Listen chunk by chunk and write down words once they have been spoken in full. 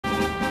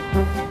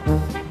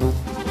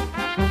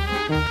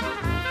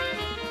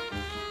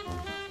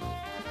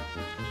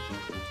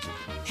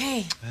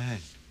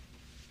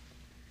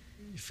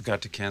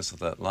forgot to cancel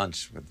that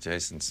lunch with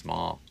Jason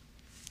Small.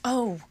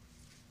 Oh.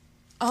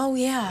 Oh,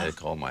 yeah. They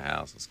called my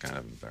house. It's kind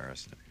of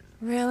embarrassing.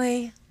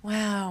 Really?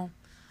 Wow.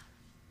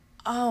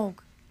 Oh,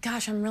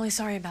 gosh, I'm really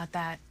sorry about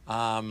that.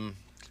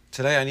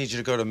 Today I need you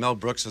to go to Mel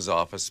Brooks's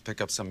office,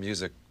 pick up some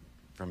music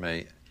for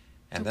me.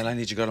 And then I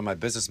need you to go to my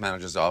business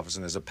manager's office,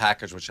 and there's a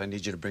package which I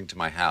need you to bring to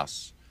my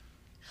house.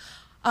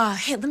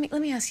 Hey,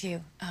 let me ask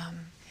you,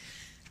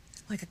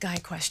 like a guy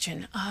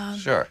question.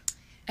 Sure.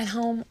 At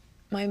home,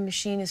 my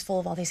machine is full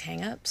of all these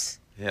hang-ups.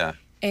 Yeah.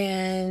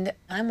 And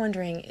I'm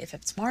wondering if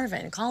it's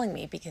Marvin calling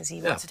me because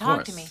he wants to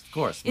talk to me. Of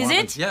course. Is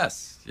Marvin, it?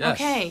 Yes, yes.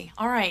 Okay,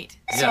 all right.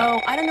 Yeah.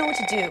 So I don't know what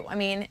to do. I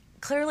mean,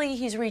 clearly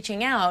he's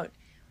reaching out,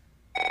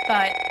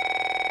 but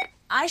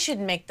I should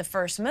make the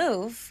first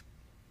move,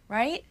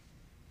 right?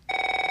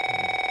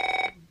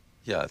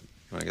 Yeah.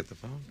 You want to get the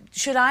phone?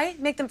 Should I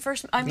make them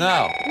first? I mean,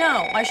 No.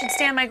 No, I should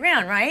stand my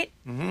ground, right?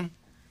 Mm-hmm.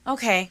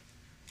 Okay.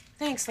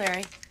 Thanks,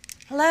 Larry.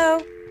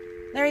 Hello?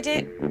 Larry,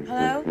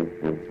 hello?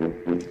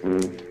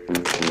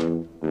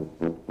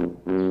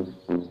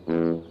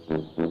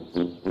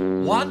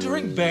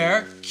 Wandering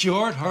Bear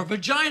cured her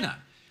vagina.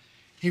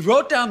 He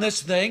wrote down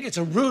this thing. It's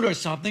a root or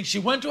something. She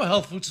went to a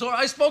health food store.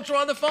 I spoke to her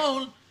on the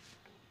phone.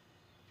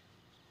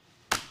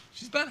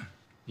 She's better.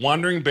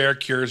 Wandering Bear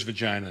cures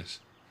vaginas.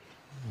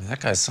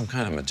 That guy's some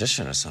kind of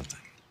magician or something.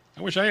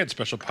 I wish I had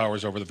special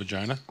powers over the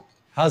vagina.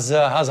 How's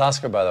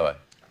Oscar, by the way?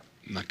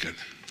 Not good.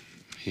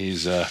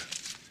 He's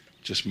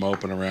just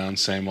moping around,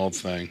 same old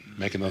thing,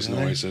 making those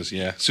noises.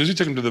 Yeah. Susie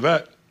took him to the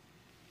vet.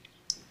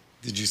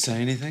 Did you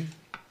say anything?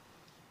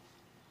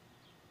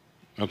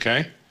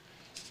 Okay.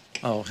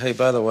 Oh, hey,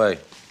 by the way,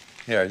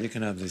 here, you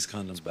can have these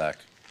condoms back.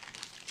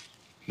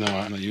 No,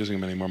 I'm not using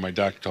them anymore. My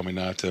doctor told me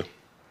not to.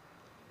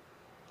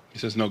 He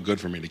says it's no good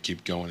for me to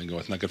keep going and go.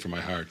 It's not good for my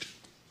heart.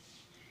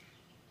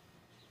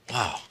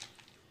 Wow.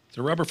 It's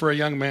a rubber for a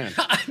young man.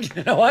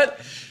 You know what?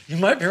 You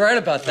might be right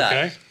about that.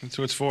 Okay, that's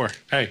what it's for.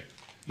 Hey,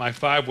 my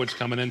 5-wood's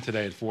coming in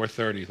today at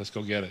 4:30. Let's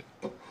go get it.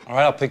 All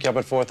right, I'll pick you up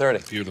at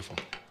 4:30. Beautiful.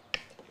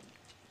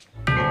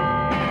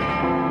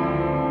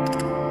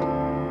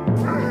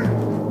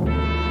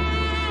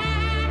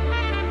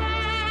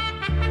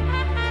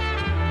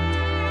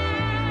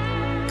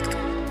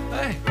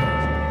 Hey.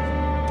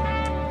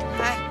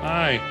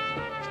 Hi.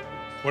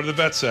 What did the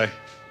vet say?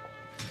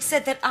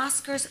 Said that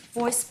Oscar's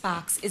voice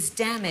box is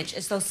damaged,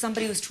 as though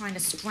somebody was trying to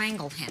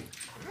strangle him.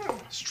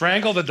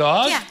 Strangle the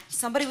dog? Yeah,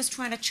 somebody was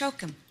trying to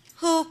choke him.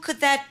 Who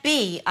could that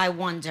be, I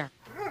wonder?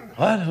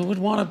 What? Who would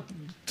want to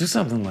do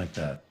something like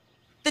that?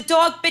 The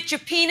dog bit your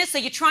penis, so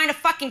you're trying to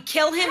fucking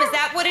kill him? Is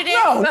that what it is?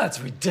 No,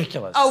 that's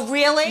ridiculous. Oh,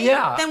 really?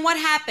 Yeah. Then what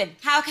happened?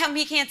 How come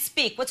he can't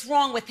speak? What's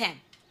wrong with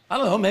him? I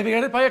don't know, maybe he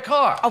got hit by a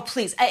car. Oh,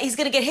 please. He's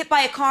gonna get hit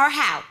by a car?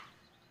 How?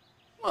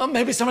 Well,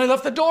 maybe somebody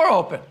left the door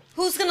open.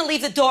 Who's gonna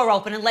leave the door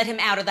open and let him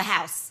out of the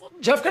house?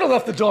 Jeff could have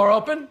left the door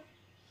open.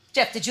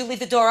 Jeff, did you leave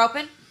the door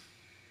open?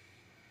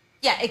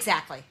 Yeah,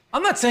 exactly.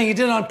 I'm not saying he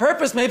did it on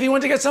purpose. Maybe he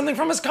went to get something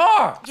from his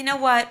car. You know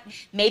what?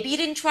 Maybe you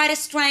didn't try to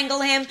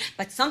strangle him,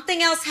 but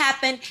something else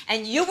happened,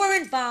 and you were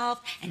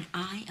involved, and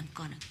I am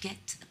gonna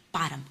get to the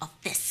bottom of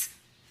this.